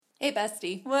Hey,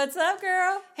 bestie. What's up,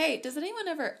 girl? Hey, does anyone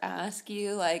ever ask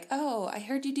you, like, oh, I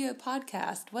heard you do a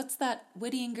podcast. What's that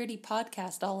Witty and Gritty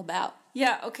podcast all about?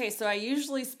 Yeah, okay, so I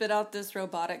usually spit out this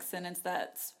robotic sentence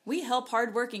that's, we help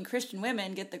hardworking Christian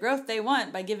women get the growth they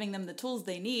want by giving them the tools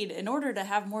they need in order to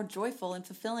have more joyful and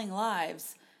fulfilling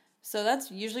lives. So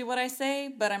that's usually what I say,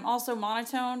 but I'm also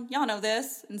monotone. Y'all know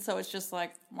this. And so it's just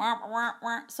like, wah, wah,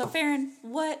 wah. So Farron,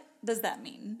 what does that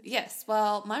mean? Yes,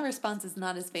 well, my response is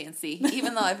not as fancy,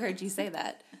 even though I've heard you say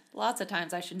that. Lots of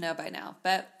times I should know by now.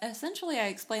 But essentially, I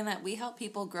explain that we help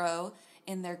people grow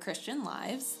in their Christian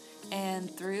lives,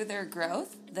 and through their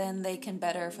growth, then they can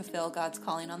better fulfill God's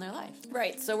calling on their life.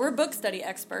 Right, so we're book study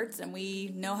experts, and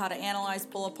we know how to analyze,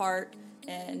 pull apart,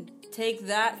 and take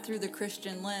that through the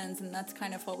Christian lens, and that's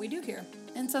kind of what we do here.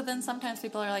 And so then sometimes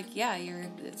people are like, yeah, you're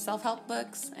self-help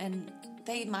books, and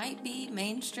they might be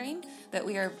mainstream, but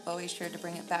we are always sure to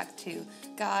bring it back to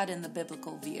God and the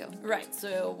biblical view. Right,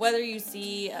 so whether you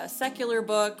see a secular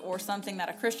book or something that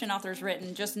a Christian author's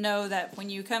written, just know that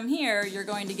when you come here, you're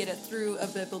going to get it through a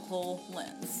biblical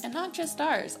lens. And not just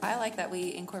ours. I like that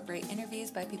we incorporate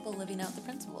interviews by people living out the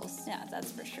principles. Yeah,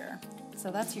 that's for sure. So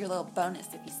that's your little bonus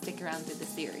if you stick around through the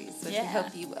series, which Yeah. we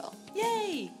hope you will.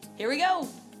 Yay! Here we go!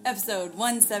 Episode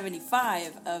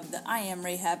 175 of the I Am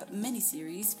Rahab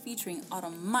miniseries featuring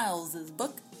Autumn Miles'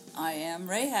 book, I Am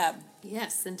Rahab.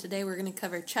 Yes, and today we're going to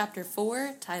cover Chapter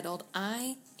 4, titled,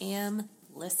 I Am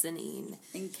Listening.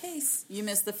 In case you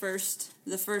missed the first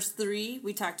three,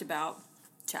 we talked about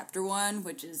Chapter 1,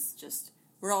 which is just,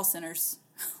 we're all sinners.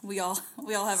 We all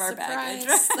have our baggage,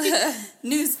 right?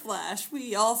 Newsflash,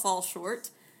 we all fall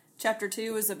short. Chapter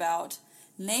 2 is about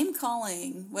name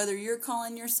calling, whether you're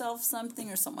calling yourself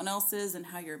something or someone else's, and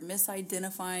how you're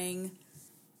misidentifying.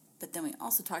 But then we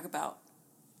also talk about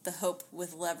the hope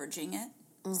with leveraging it.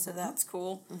 Mm-hmm. So that's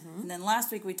cool. Mm-hmm. And then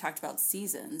last week we talked about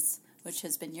seasons, which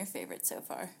has been your favorite so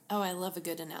far. Oh, I love a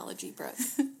good analogy, Brooke.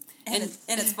 and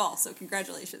it's fall, so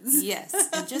congratulations. Yes,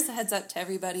 and just a heads up to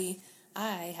everybody,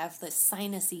 I have this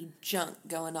sinusy junk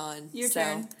going on. Your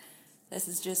turn. This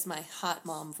is just my hot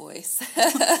mom voice.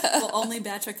 We'll only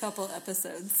batch a couple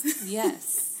episodes.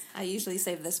 Yes. I usually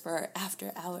save this for our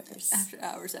after hours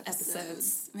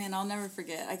episodes. Man, I'll never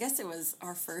forget. I guess it was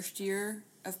our first year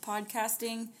of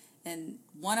podcasting, and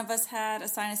one of us had a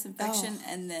sinus infection,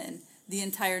 and then the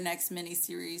entire next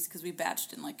mini-series, because we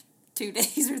batched in like 2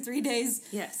 days or 3 days.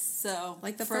 Yes. So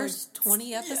like the first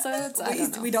 20 episodes? Yeah. I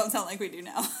don't know. We don't sound like we do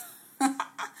now.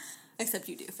 Except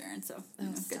you do, Farron, so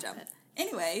good job. It.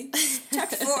 Anyway,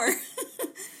 chapter 4.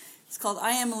 It's called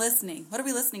I Am Listening. What are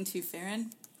we listening to,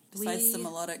 Farron? Besides the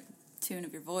melodic tune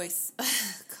of your voice.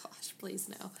 Gosh, please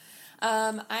no.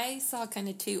 I saw kind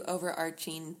of two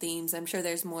overarching themes. I'm sure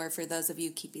there's more for those of you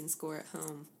keeping score at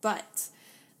home. But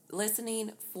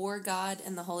listening for God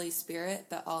and the Holy Spirit,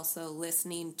 but also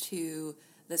listening to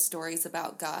the stories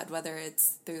about God, whether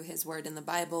it's through His Word in the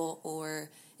Bible or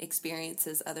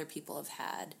experiences other people have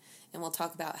had. And we'll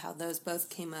talk about how those both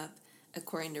came up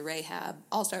according to Rahab.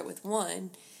 I'll start with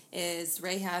one. Is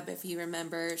Rahab, if you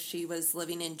remember, she was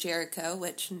living in Jericho,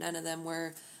 which none of them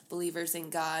were believers in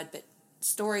God, but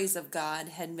stories of God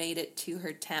had made it to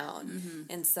her town. Mm-hmm.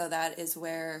 And so that is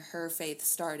where her faith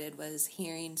started, was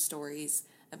hearing stories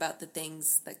about the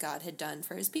things that God had done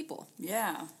for His people.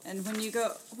 Yeah. And when you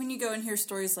go and hear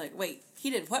stories like, wait, He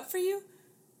did what for you?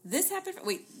 This happened?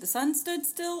 Wait, the sun stood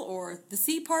still, or the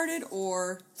sea parted,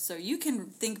 or... So you can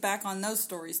think back on those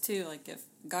stories, too. Like, if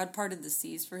God parted the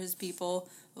seas for His people,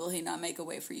 will He not make a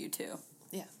way for you, too?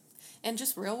 Yeah. And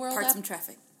just real world... Part some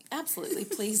traffic. Absolutely,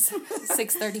 please.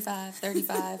 635,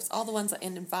 35s, all the ones that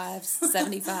end in 5s,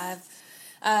 75.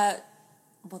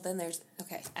 Well, then there's...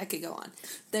 Okay, I could go on.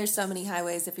 There's so many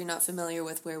highways if you're not familiar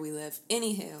with where we live.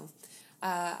 Anywho...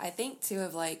 I think, too,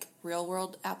 of, like,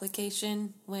 real-world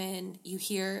application, when you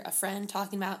hear a friend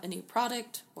talking about a new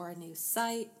product or a new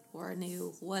site or a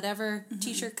new whatever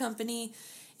t-shirt company,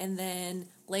 and then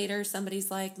later somebody's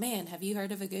like, man, have you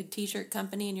heard of a good t-shirt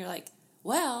company? And you're like,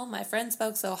 well, my friend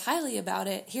spoke so highly about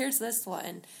it. Here's this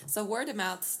one. So word of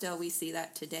mouth, still, we see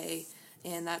that today,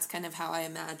 and that's kind of how I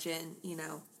imagine,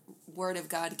 word of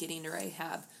God getting to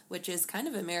Rahab, which is kind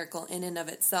of a miracle in and of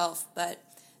itself, but...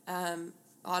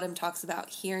 Autumn talks about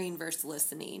hearing versus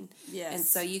listening. Yes. And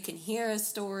so you can hear a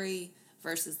story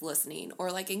versus listening.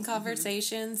 Or like in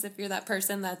conversations, if you're that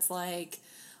person that's like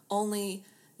only,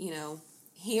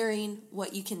 hearing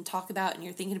what you can talk about and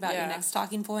you're thinking about your next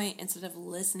talking point instead of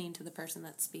listening to the person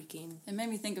that's speaking. It made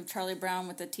me think of Charlie Brown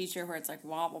with the teacher where it's like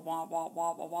wah, wah, wah, wah,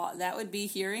 wah, wah, wah. That would be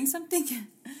hearing something.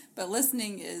 But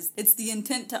listening it's the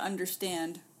intent to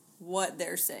understand what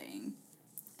they're saying.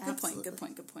 Good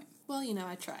point. Well,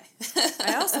 I try.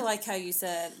 I also like how you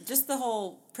said just the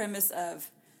whole premise of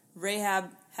Rahab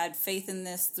had faith in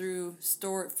this through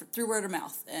word of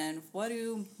mouth. And what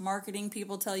do marketing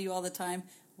people tell you all the time?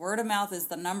 Word of mouth is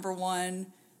the number one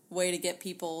way to get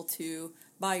people to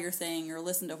buy your thing or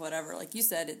listen to whatever. Like you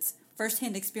said, it's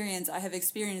firsthand experience. I have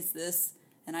experienced this,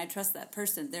 and I trust that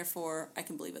person. Therefore, I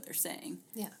can believe what they're saying.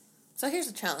 Yeah. So here's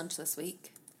a challenge this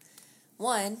week.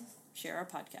 1, share our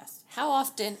podcast. How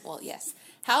often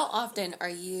are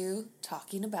you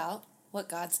talking about what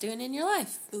God's doing in your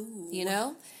life? Ooh.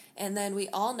 And then we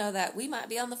all know that we might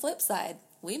be on the flip side.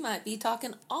 We might be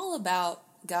talking all about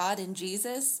God and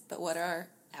Jesus, but what are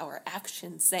our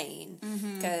actions saying?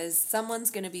 Because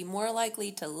someone's going to be more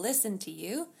likely to listen to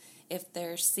you if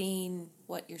they're seeing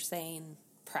what you're saying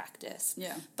practiced.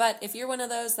 Yeah. But if you're one of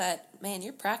those that, man,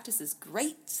 your practice is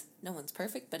great, no one's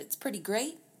perfect, but it's pretty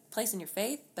great, placing your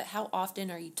faith, but how often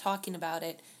are you talking about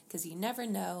it? Because you never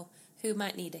know who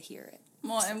might need to hear it.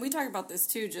 Well, and we talk about this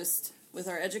too, just with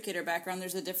our educator background.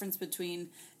 There's a difference between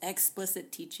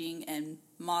explicit teaching and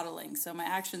modeling. So my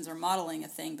actions are modeling a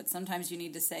thing, but sometimes you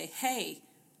need to say, hey,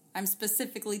 I'm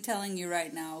specifically telling you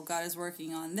right now, God is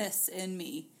working on this in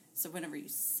me. So whenever you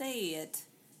say it,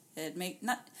 it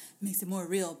makes it more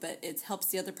real, but it helps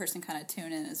the other person kind of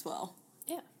tune in as well.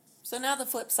 Yeah. So now the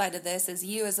flip side of this is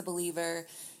you as a believer,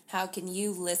 how can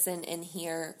you listen and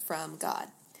hear from God?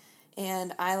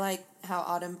 And I like how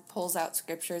Autumn pulls out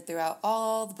scripture throughout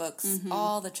all the books,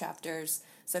 all the chapters.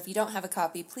 So if you don't have a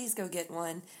copy, please go get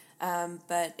one.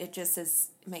 But it just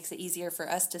makes it easier for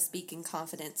us to speak in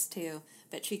confidence too.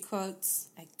 But she quotes,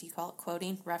 do you call it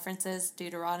quoting? References,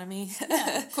 Deuteronomy.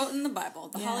 Yeah, quoting the Bible,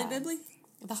 the Holly Bibli.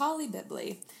 The Holly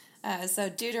Bibli. So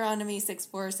Deuteronomy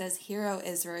 6:4 says, "Hear, O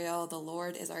Israel, the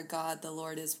Lord is our God, the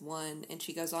Lord is one." And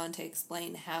she goes on to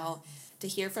explain how to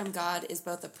hear from God is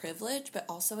both a privilege, but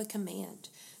also a command.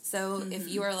 So if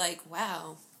you are like,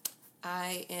 wow,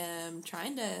 I am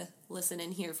trying to listen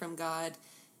and hear from God,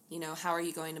 how are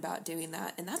you going about doing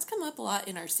that? And that's come up a lot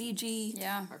in our CG,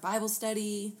 our Bible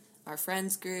study, our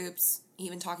friends groups,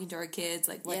 even talking to our kids.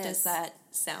 Like, what does that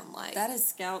sound like? That is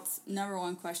Scout's number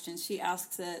one question. She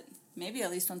asks it maybe at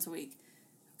least once a week.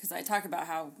 Because I talk about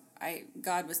how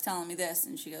God was telling me this,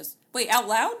 and she goes, wait, out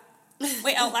loud?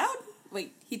 Wait, out loud?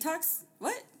 Wait, he talks,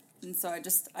 what? And so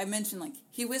I mentioned, like,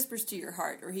 he whispers to your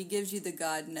heart, or he gives you the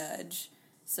God nudge.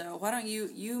 So why don't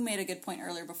you made a good point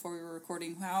earlier before we were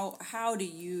recording, how do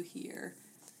you hear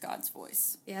God's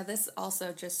voice? Yeah, this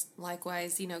also just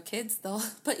likewise, kids, they'll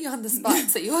put you on the spot,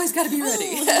 so you always got to be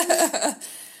ready.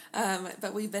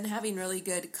 But we've been having really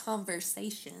good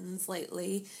conversations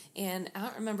lately, and I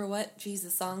don't remember what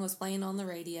Jesus song was playing on the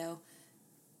radio.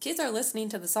 Kids are listening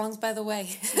to the songs, by the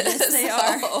way. Yes, they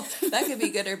are. That could be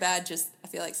good or bad, just I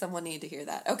feel like someone needed to hear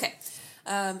that. Okay.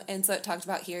 And so it talked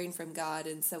about hearing from God,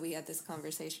 and so we had this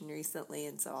conversation recently,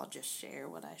 and so I'll just share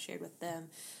what I shared with them.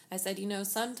 I said,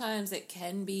 sometimes it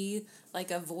can be like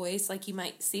a voice like you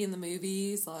might see in the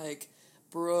movies, like,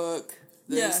 Brooke,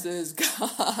 this is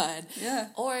God. Yeah.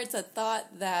 Or it's a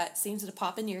thought that seems to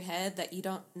pop in your head that you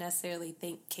don't necessarily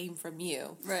think came from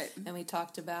you. Right. And we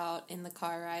talked about in the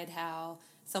car ride how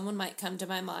someone might come to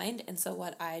my mind, and so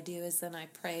what I do is then I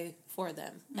pray for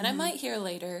them. And I might hear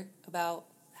later about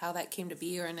how that came to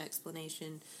be or an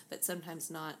explanation, but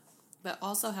sometimes not. But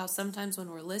also how sometimes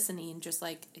when we're listening, just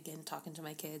like, again, talking to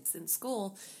my kids in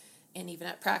school and even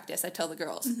at practice, I tell the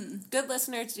girls, good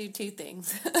listeners do 2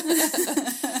 things.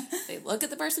 They look at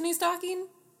the person who's talking,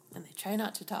 and they try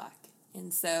not to talk.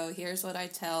 And so here's what I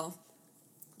told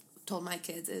my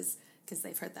kids is, because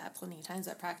they've heard that plenty of times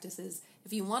at practices,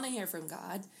 if you want to hear from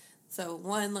God, so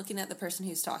 1, looking at the person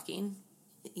who's talking,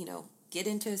 get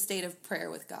into a state of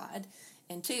prayer with God,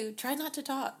 and 2, try not to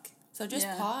talk. So just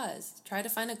pause. Try to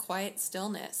find a quiet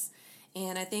stillness.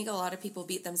 And I think a lot of people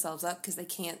beat themselves up because they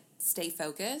can't stay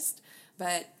focused.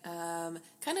 But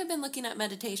kind of been looking at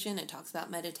meditation. It talks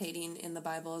about meditating in the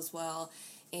Bible as well.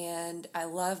 And I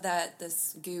love that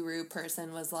this guru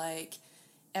person was like,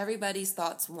 everybody's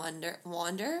thoughts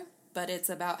wander, but it's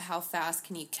about how fast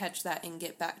can you catch that and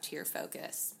get back to your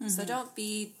focus. So don't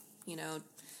be,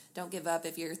 don't give up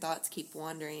if your thoughts keep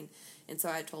wandering. And so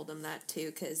I told him that too,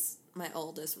 because my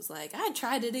oldest was like, I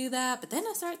tried to do that, but then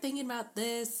I start thinking about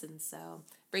this. And so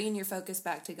bringing your focus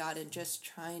back to God and just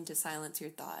trying to silence your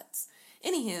thoughts.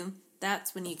 Anywho,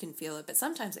 that's when you can feel it, but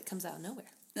sometimes it comes out of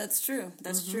nowhere. That's true.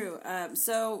 That's true.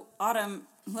 So, Autumn,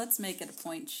 let's make it a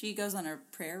point. She goes on a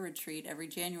prayer retreat every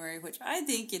January, which I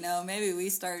think, maybe we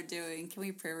start doing. Can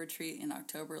we prayer retreat in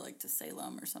October, like to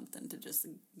Salem or something, to just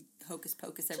hocus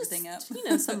pocus everything up?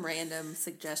 Some random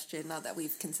suggestion, not that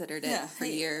we've considered it for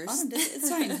years. It's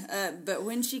fine. But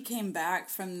when she came back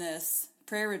from this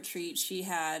prayer retreat, she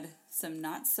had some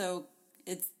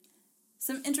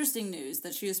some interesting news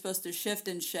that she was supposed to shift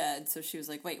and shed. So she was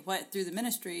like, wait, what? Through the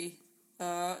ministry?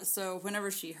 So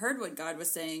whenever she heard what God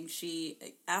was saying, she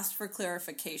asked for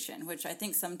clarification, which I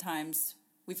think sometimes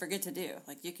we forget to do.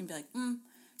 Like, you can be like, can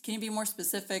you be more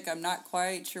specific? I'm not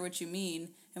quite sure what you mean.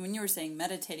 And when you were saying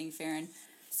meditating, Farron,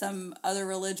 some other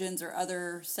religions or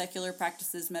other secular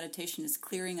practices, meditation is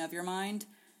clearing of your mind.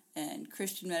 And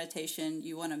Christian meditation,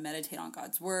 you want to meditate on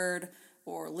God's word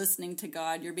or listening to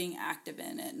God. You're being active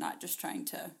in it, not just trying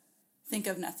to think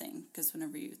of nothing, because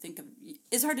whenever you think of,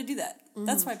 it's hard to do that. Mm-hmm.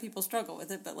 That's why people struggle with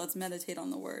it, but let's meditate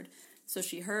on the word. So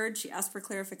she asked for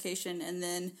clarification, and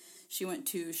then she went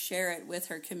to share it with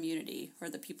her community or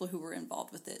the people who were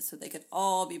involved with it so they could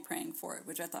all be praying for it,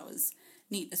 which I thought was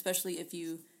neat, especially if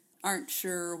you aren't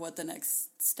sure what the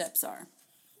next steps are.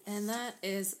 And that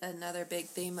is another big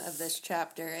theme of this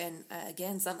chapter, and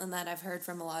again, something that I've heard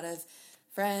from a lot of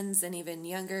friends and even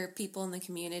younger people in the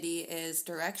community is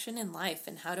direction in life.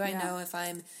 And how do I know if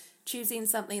I'm choosing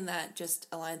something that just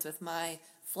aligns with my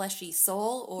fleshy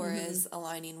soul or is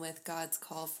aligning with God's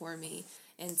call for me?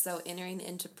 And so entering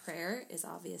into prayer is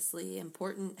obviously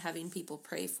important, having people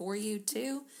pray for you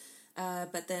too,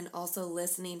 but then also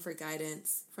listening for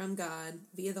guidance from God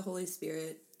via the Holy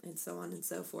Spirit and so on and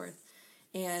so forth.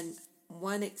 And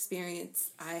one experience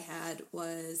I had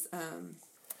was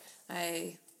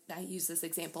I use this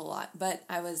example a lot, but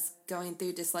I was going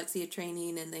through dyslexia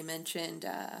training and they mentioned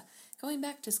going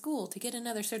back to school to get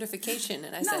another certification.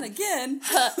 And I said, not again.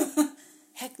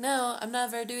 Heck no, I'm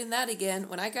never doing that again.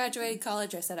 When I graduated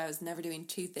college, I said I was never doing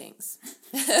two things.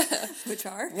 Which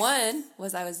are? One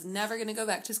was I was never going to go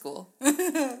back to school.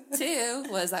 Two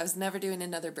was I was never doing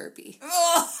another burpee.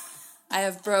 I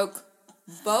have broke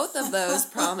both of those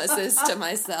promises to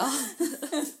myself.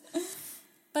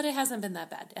 But it hasn't been that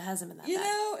bad. It hasn't been that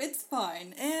bad. It's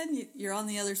fine. And you're on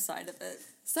the other side of it.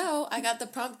 So I got the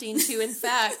prompting to, in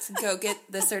fact, go get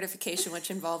the certification,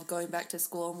 which involved going back to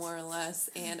school more or less.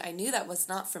 And I knew that was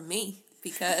not from me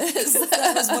because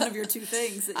that was one of your two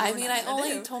things. I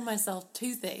only told myself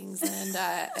two things.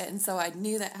 And so I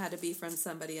knew that had to be from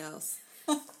somebody else.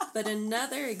 But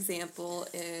another example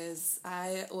is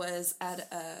I was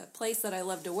at a place that I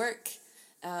love to work.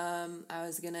 I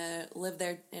was going to live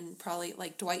there and probably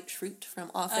like Dwight Schrute from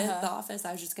The Office.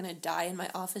 I was just going to die in my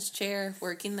office chair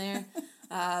working there.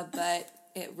 But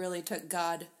it really took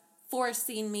God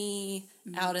forcing me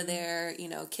out of there,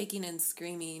 kicking and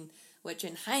screaming, which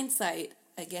in hindsight,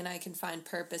 again, I can find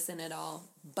purpose in it all.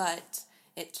 But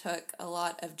it took a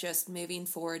lot of just moving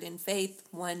forward in faith,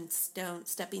 one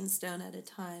stepping stone at a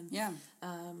time. Yeah.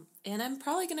 And I'm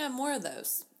probably going to have more of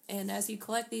those. And as you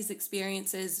collect these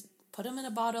experiences, put them in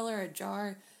a bottle or a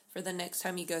jar for the next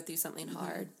time you go through something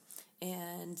hard.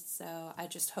 And so I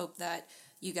just hope that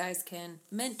you guys can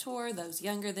mentor those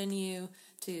younger than you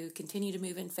to continue to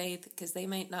move in faith, because they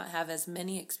might not have as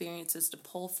many experiences to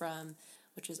pull from,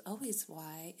 which is always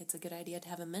why it's a good idea to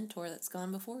have a mentor that's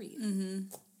gone before you. Mm-hmm.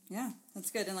 Yeah, that's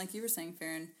good. And like you were saying,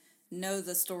 Farron, know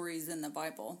the stories in the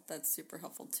Bible. That's super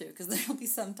helpful too, because there'll be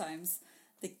sometimes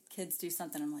the kids do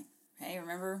something, I'm like, hey,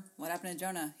 remember what happened to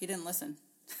Jonah? He didn't listen.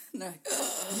 They're like,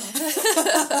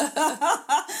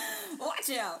 watch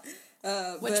out.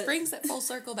 Which brings it full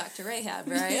circle back to Rahab,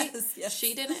 right? Yes.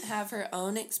 She didn't have her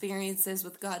own experiences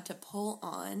with God to pull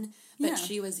on, but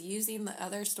she was using the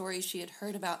other stories she had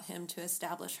heard about him to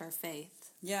establish her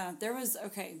faith. Yeah,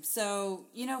 so,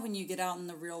 when you get out in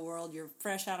the real world, you're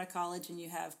fresh out of college and you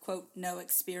have, quote, no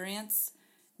experience,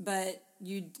 but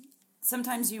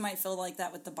sometimes you might feel like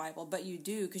that with the Bible, but you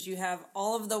do, because you have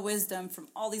all of the wisdom from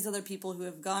all these other people who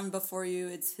have gone before you.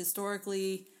 It's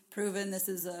historically proven. This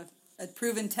is a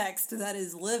proven text that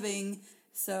is living.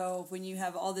 So when you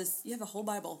have all this, you have a whole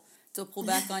Bible to pull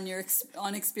back on your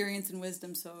on experience and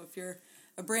wisdom. So if you're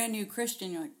a brand new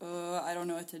Christian, you're like, I don't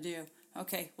know what to do.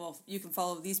 Okay, well, you can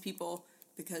follow these people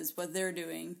because what they're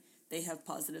doing, they have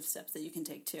positive steps that you can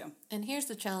take too. And here's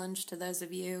the challenge to those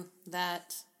of you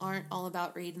that aren't all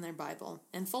about reading their Bible.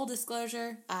 And full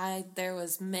disclosure, there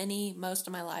was most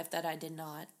of my life that I did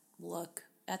not look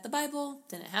at the Bible,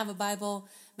 didn't have a Bible,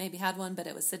 maybe had one, but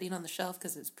it was sitting on the shelf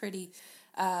because it was pretty.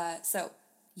 So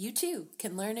you too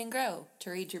can learn and grow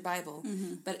to read your Bible.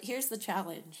 Mm-hmm. But here's the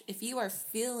challenge. If you are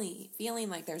feeling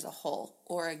like there's a hole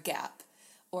or a gap,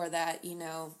 or that,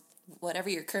 whatever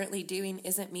you're currently doing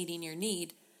isn't meeting your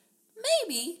need,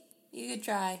 maybe you could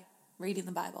try reading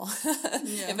the Bible.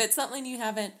 If it's something you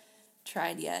haven't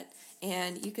tried yet.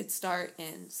 And you could start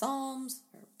in Psalms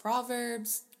or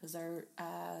Proverbs. Those are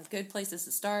good places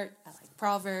to start. I like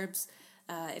Proverbs.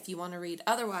 If you want to read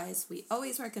otherwise, we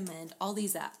always recommend all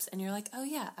these apps. And you're like, oh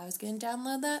yeah, I was going to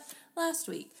download that last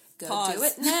week. Go Pause. do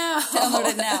it now. Download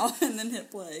it now and then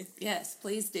hit play. Yes,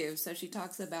 please do. So she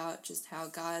talks about just how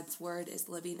God's word is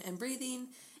living and breathing.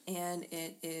 And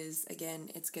it is, again,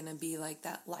 it's going to be like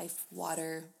that life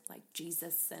water, like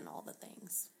Jesus and all the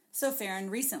things. So Farron,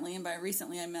 recently, and by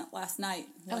recently I meant last night,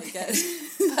 like at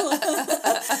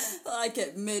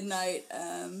midnight,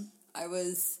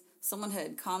 someone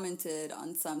had commented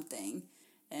on something,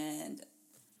 and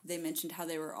they mentioned how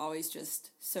they were always just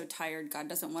so tired. God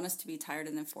doesn't want us to be tired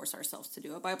and then force ourselves to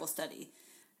do a Bible study.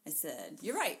 I said,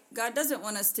 you're right. God doesn't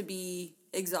want us to be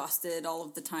exhausted all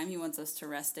of the time. He wants us to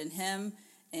rest in Him.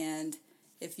 And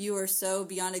if you are so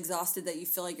beyond exhausted that you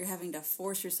feel like you're having to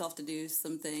force yourself to do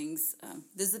some things,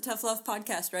 this is the Tough Love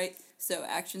podcast, right? So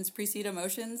actions precede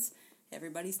emotions.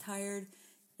 Everybody's tired.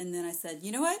 And then I said,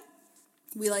 you know what?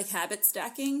 We like habit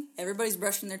stacking. Everybody's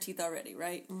brushing their teeth already,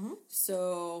 right? Mm-hmm.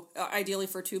 So ideally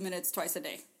for 2 minutes twice a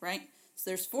day, right? So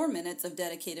there's 4 minutes of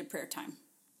dedicated prayer time.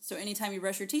 So anytime you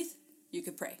brush your teeth, you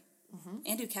could pray. Mm-hmm.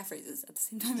 And do calf raises at the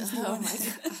same time as well. Oh my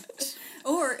gosh.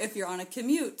 Or if you're on a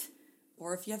commute,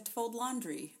 or if you have to fold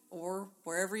laundry, or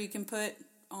wherever you can put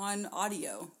on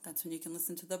audio, that's when you can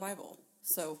listen to the Bible.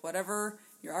 So whatever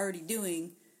you're already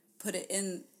doing, put it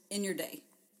in your day,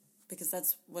 because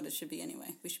that's what it should be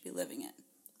anyway. We should be living it.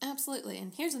 Absolutely.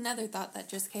 And here's another thought that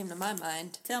just came to my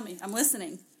mind. Tell me. I'm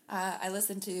listening. I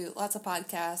listen to lots of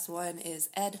podcasts. One is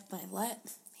Ed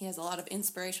Milet. He has a lot of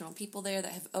inspirational people there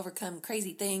that have overcome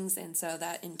crazy things, and so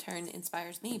that in turn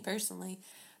inspires me personally.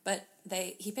 But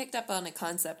he picked up on a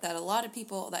concept that a lot of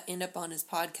people that end up on his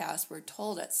podcast were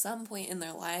told at some point in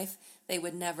their life they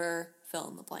would never fill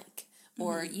in the blank,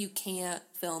 or you can't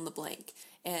fill in the blank.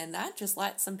 And that just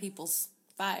lights some people's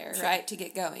fire, right, to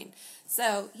get going.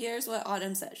 So here's what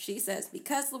Autumn says. She says,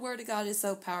 because the word of God is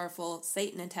so powerful,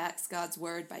 Satan attacks God's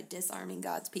word by disarming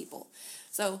God's people.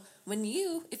 So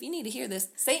if you need to hear this,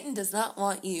 Satan does not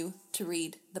want you to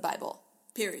read the Bible.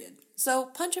 Period. So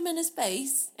punch him in his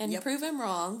face and prove him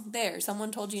wrong. There,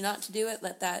 someone told you not to do it.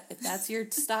 If that's your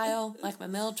style, like my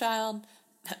middle child,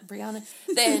 Brianna,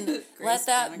 then let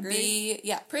that be.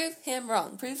 Yeah, prove him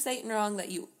wrong. Prove Satan wrong.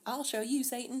 I'll show you,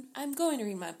 Satan. I'm going to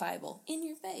read my Bible in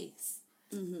your face.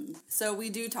 Mm-hmm. So we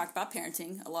do talk about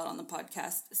parenting a lot on the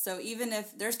podcast. So even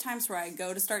if there's times where I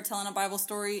go to start telling a Bible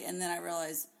story and then I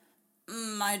realize,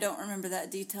 I don't remember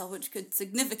that detail, which could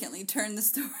significantly turn the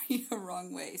story a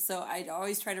wrong way. So I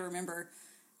always try to remember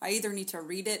I either need to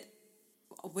read it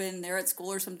when they're at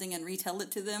school or something and retell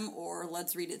it to them, or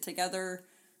let's read it together,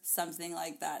 something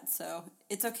like that. So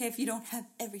it's okay if you don't have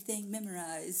everything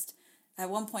memorized. At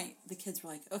one point, the kids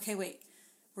were like, okay, wait,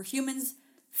 we're humans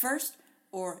first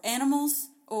or animals?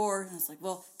 And I was like,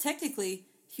 well, technically,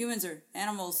 humans are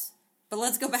animals, but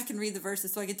let's go back and read the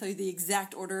verses so I can tell you the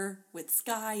exact order with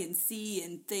sky and sea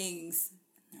and things.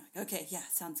 And they're like, okay, yeah,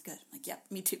 sounds good. I'm like, yep,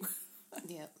 me too.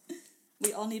 Yep.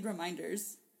 We all need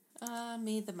reminders.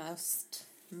 Me the most.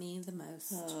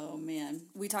 Oh, man.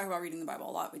 We talk about reading the Bible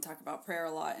a lot. We talk about prayer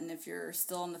a lot. And if you're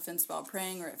still on the fence about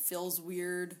praying or it feels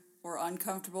weird or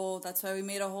uncomfortable, that's why we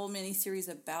made a whole mini-series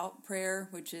about prayer,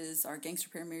 which is our Gangster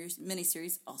Prayer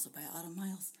mini-series, also by Autumn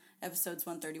Miles, episodes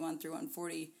 131 through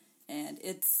 140. And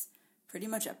it's pretty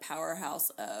much a powerhouse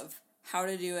of how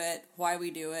to do it, why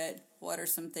we do it, what are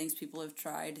some things people have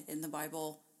tried in the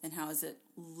Bible, and how is it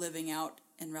living out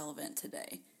and relevant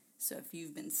today. So if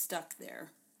you've been stuck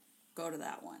there, go to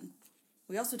that one.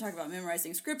 We also talk about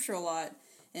memorizing scripture a lot,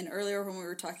 and earlier when we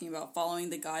were talking about following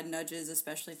the God nudges,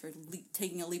 especially for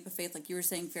taking a leap of faith, like you were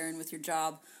saying, Farron, with your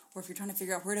job, or if you're trying to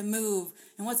figure out where to move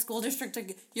and what school district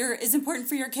is important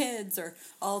for your kids, or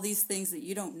all these things that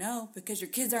you don't know because your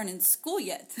kids aren't in school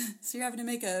yet. So you're having to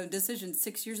make a decision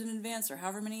 6 years in advance or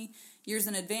however many years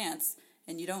in advance,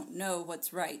 and you don't know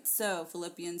what's right. So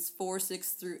Philippians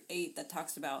 4:6-8, that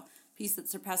talks about peace that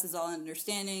surpasses all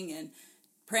understanding and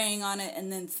praying on it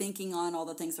and then thinking on all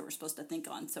the things that we're supposed to think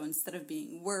on. So instead of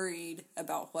being worried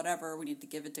about whatever, we need to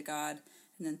give it to God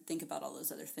and then think about all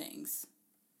those other things.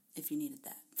 If you needed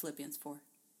that. Philippians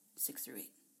 4:6-8.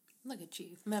 Look at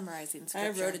you, memorizing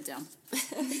scripture. I wrote it down.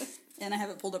 And I have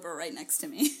it pulled up right next to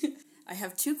me. I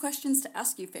have 2 questions to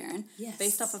ask you, Farron,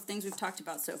 based off of things we've talked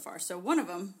about so far. So one of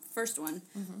them, first one,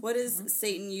 what is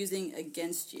Satan using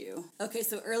against you? Okay,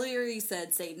 so earlier you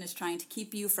said Satan is trying to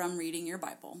keep you from reading your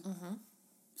Bible.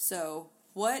 So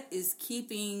what is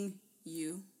keeping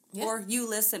you Yeah. Or you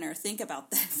listener, think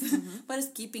about this. Mm-hmm. What is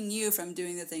keeping you from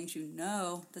doing the things you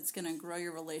know that's going to grow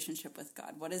your relationship with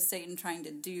God? What is Satan trying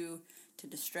to do to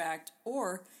distract?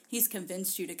 Or he's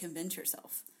convinced you to convince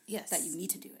yourself that you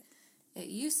need to do it. It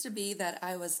used to be that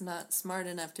I was not smart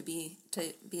enough to be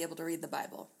able to read the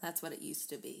Bible. That's what it used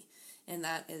to be. And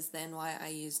that is then why I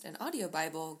used an audio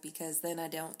Bible, because then I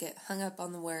don't get hung up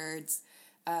on the words.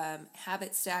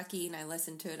 Habit stacking, I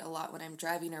listen to it a lot when I'm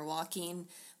driving or walking,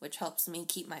 which helps me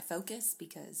keep my focus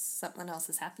because something else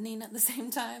is happening at the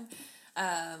same time.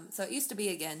 So it used to be,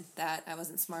 again, that I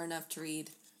wasn't smart enough to read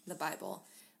the Bible.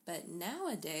 But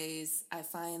nowadays, I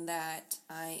find that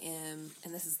I am,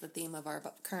 and this is the theme of our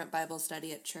current Bible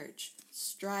study at church,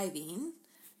 striving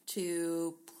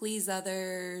to please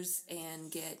others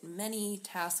and get many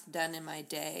tasks done in my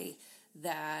day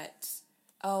that,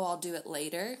 I'll do it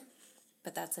later.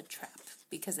 But that's a trap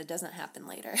because it doesn't happen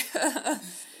later.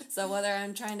 So whether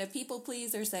I'm trying to people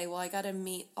please or say, well, I got to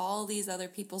meet all these other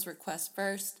people's requests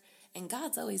first, and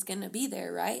God's always going to be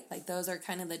there, right? Like those are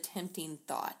kind of the tempting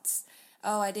thoughts.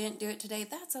 I didn't do it today.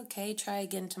 That's okay. Try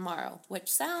again tomorrow,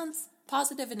 which sounds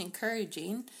positive and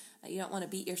encouraging. You don't want to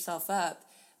beat yourself up,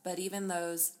 but even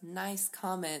those nice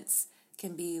comments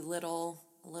can be little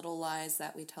lies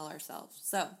that we tell ourselves.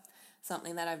 So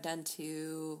something that I've done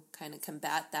to kind of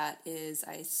combat that is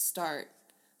I start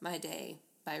my day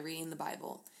by reading the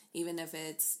Bible. Even if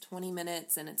it's 20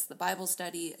 minutes and it's the Bible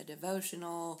study, a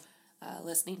devotional,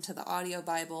 listening to the audio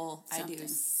Bible, I do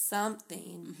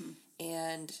something,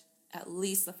 and at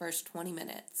least the first 20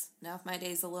 minutes. Now, if my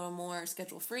day's a little more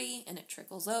schedule-free and it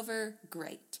trickles over,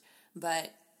 great.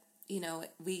 But,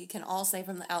 we can all say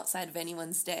from the outside of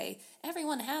anyone's day,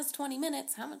 everyone has 20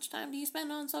 minutes. How much time do you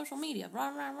spend on social media? Rah,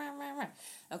 rah, rah, rah, rah.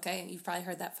 Okay, you've probably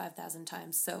heard that 5,000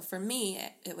 times. So for me,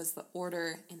 it was the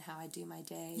order in how I do my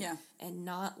day. Yeah. And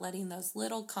not letting those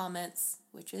little comments,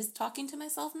 which is talking to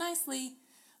myself nicely,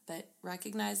 but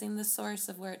recognizing the source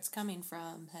of where it's coming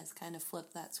from has kind of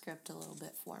flipped that script a little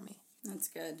bit for me. That's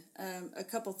good. A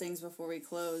couple things before we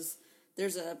close.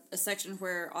 There's a section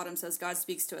where Autumn says God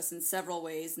speaks to us in several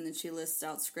ways, and then she lists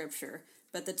out Scripture.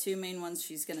 But the two main ones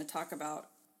she's going to talk about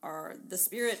are the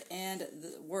Spirit and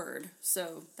the Word.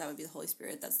 So that would be the Holy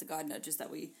Spirit. That's the God nudges that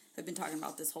we have been talking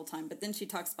about this whole time. But then she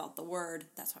talks about the Word.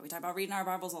 That's why we talk about reading our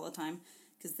Bibles all the time,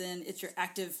 because then it's your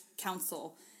active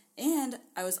counsel. And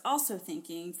I was also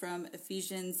thinking from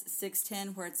Ephesians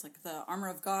 6:10, where it's like the armor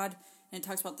of God, and it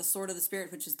talks about the sword of the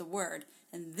Spirit, which is the Word.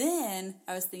 And then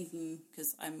I was thinking,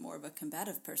 because I'm more of a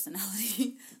combative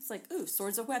personality, it's like, ooh,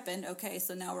 sword's a weapon. Okay,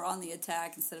 so now we're on the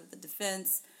attack instead of the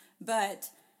defense. But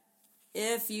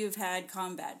if you've had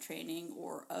combat training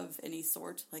or of any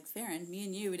sort, like Farron, me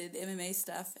and you, we did MMA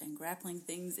stuff and grappling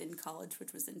things in college,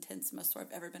 which was intense, most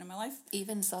I've ever been in my life.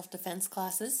 Even self-defense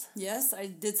classes. Yes, I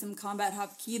did some combat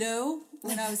hapkido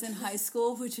when I was in high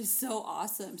school, which is so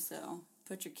awesome. So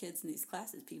put your kids in these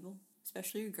classes, people.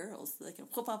 Especially your girls, so they can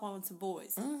flip up on some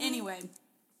boys. Mm-hmm. Anyway,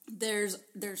 there's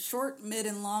short, mid,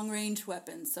 and long-range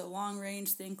weapons. So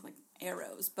long-range, think like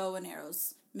arrows, bow and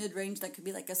arrows. Mid-range, that could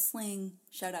be like a sling,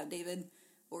 shout out David,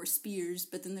 or spears.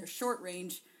 But then there's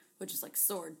short-range, which is like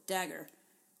sword, dagger,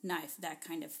 knife, that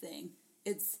kind of thing.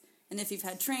 And if you've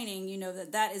had training, you know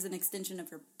that is an extension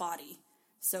of your body.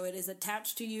 So it is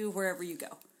attached to you wherever you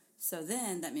go. So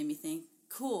then that made me think,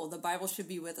 cool, the Bible should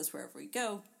be with us wherever we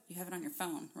go. You have it on your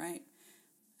phone, right?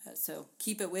 So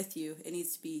keep it with you. It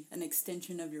needs to be an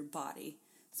extension of your body.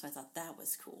 So I thought that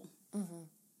was cool. Mm-hmm.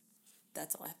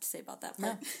 That's all I have to say about that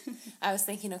part. No. I was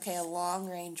thinking, okay, a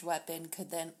long-range weapon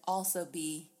could then also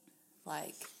be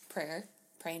like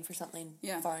praying for something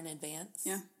far in advance.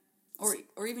 Yeah.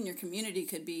 Or even your community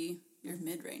could be your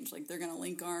mid-range. Like they're going to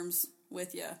link arms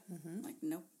with you. Mm-hmm. Like,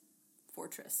 nope,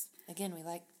 fortress. Again, we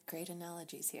like great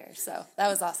analogies here. So that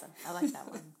was awesome. I like that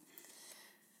one.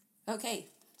 Okay.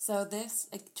 So this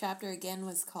chapter again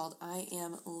was called I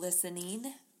Am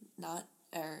Listening,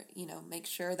 make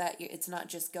sure that it's not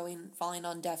just falling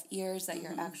on deaf ears, that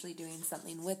you're actually doing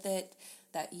something with it,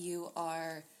 that you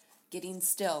are getting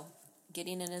still,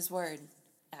 getting in His Word,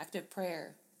 active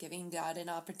prayer, giving God an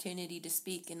opportunity to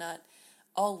speak and not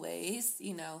always,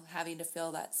 having to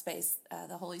fill that space.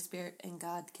 The Holy Spirit and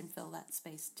God can fill that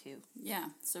space too. Yeah,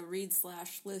 so read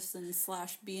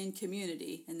 /listen /be in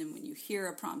community. And then when you hear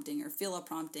a prompting or feel a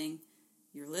prompting,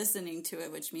 you're listening to it,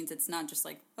 which means it's not just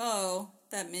like, oh,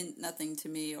 that meant nothing to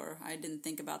me, or I didn't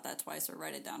think about that twice, or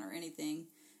write it down or anything.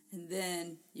 And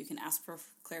then you can ask for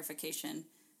clarification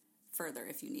further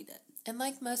if you need it. And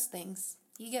like most things,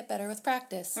 you get better with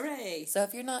practice. Hooray! So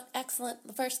if you're not excellent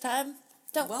the first time,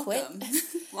 don't quit.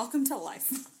 Welcome to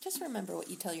life. Just remember what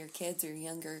you tell your kids or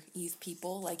younger youth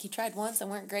people. Like, you tried once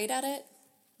and weren't great at it.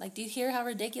 Like, do you hear how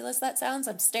ridiculous that sounds?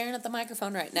 I'm staring at the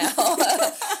microphone right now.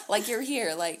 Like, you're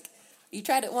here. Like, you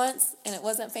tried it once and it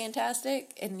wasn't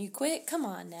fantastic and you quit? Come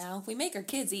on now. We make our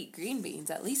kids eat green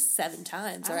beans at least 7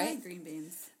 times, right? I like green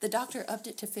beans. The doctor upped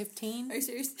it to 15. Are you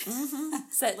serious? Mm-hmm.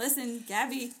 Said, listen,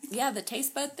 Gabby. Yeah, the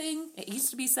taste bud thing, it used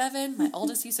to be 7. My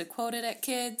oldest used to quote it at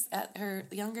kids, at her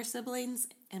younger siblings,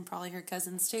 and probably her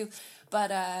cousins too. But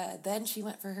then she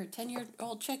went for her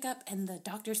 10-year-old checkup, and the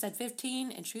doctor said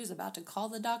 15, and she was about to call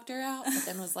the doctor out, but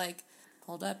then was like,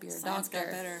 hold up, you're a Science doctor.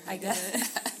 got better. I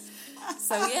guess.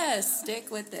 So, yes,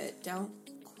 stick with it. Don't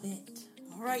quit.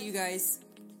 All right, you guys.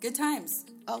 Good times.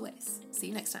 Always. See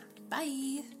you next time.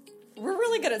 Bye. We're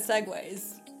really good at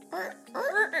segues.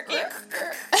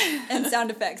 And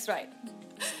sound effects, right?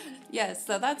 Yes,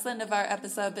 so that's the end of our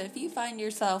episode, but if you find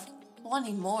yourself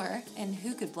wanting more, and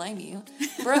who could blame you,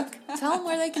 Brooke, tell them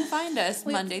where they can find us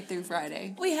Monday through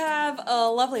Friday. We have a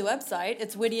lovely website.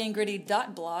 It's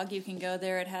wittyandgritty.blog. You can go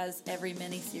there. It has every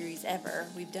mini-series ever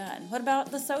we've done. What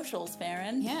about the socials,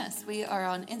 Farron? Yes, we are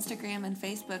on Instagram and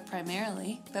Facebook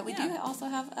primarily, but we do also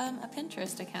have a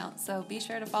Pinterest account, so be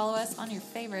sure to follow us on your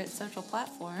favorite social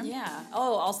platform. Yeah.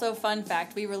 Oh, also, fun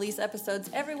fact, we release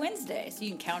episodes every Wednesday, so you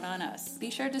can count on us.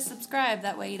 Be sure to subscribe,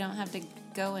 that way you don't have to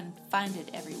go and find it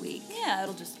every week. Yeah,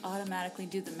 it'll just automatically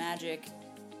do the magic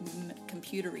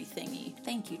computery thingy.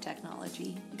 Thank you,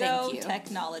 technology. Thank you.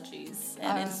 Technologies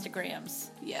and Instagrams.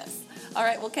 Yes. All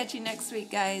right, we'll catch you next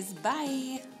week, guys.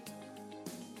 Bye.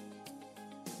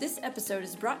 This episode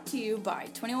is brought to you by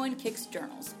 21 Kicks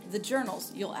Journals, the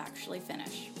journals you'll actually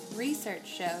finish. Research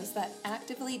shows that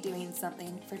actively doing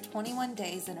something for 21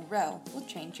 days in a row will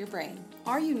change your brain.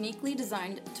 Our uniquely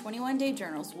designed 21-day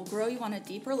journals will grow you on a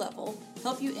deeper level,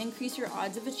 help you increase your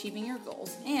odds of achieving your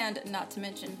goals, and, not to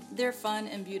mention, they're fun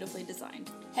and beautifully designed.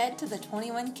 Head to the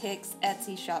 21 Kicks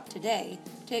Etsy shop today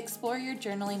to explore your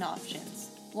journaling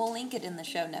options. We'll link it in the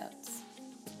show notes.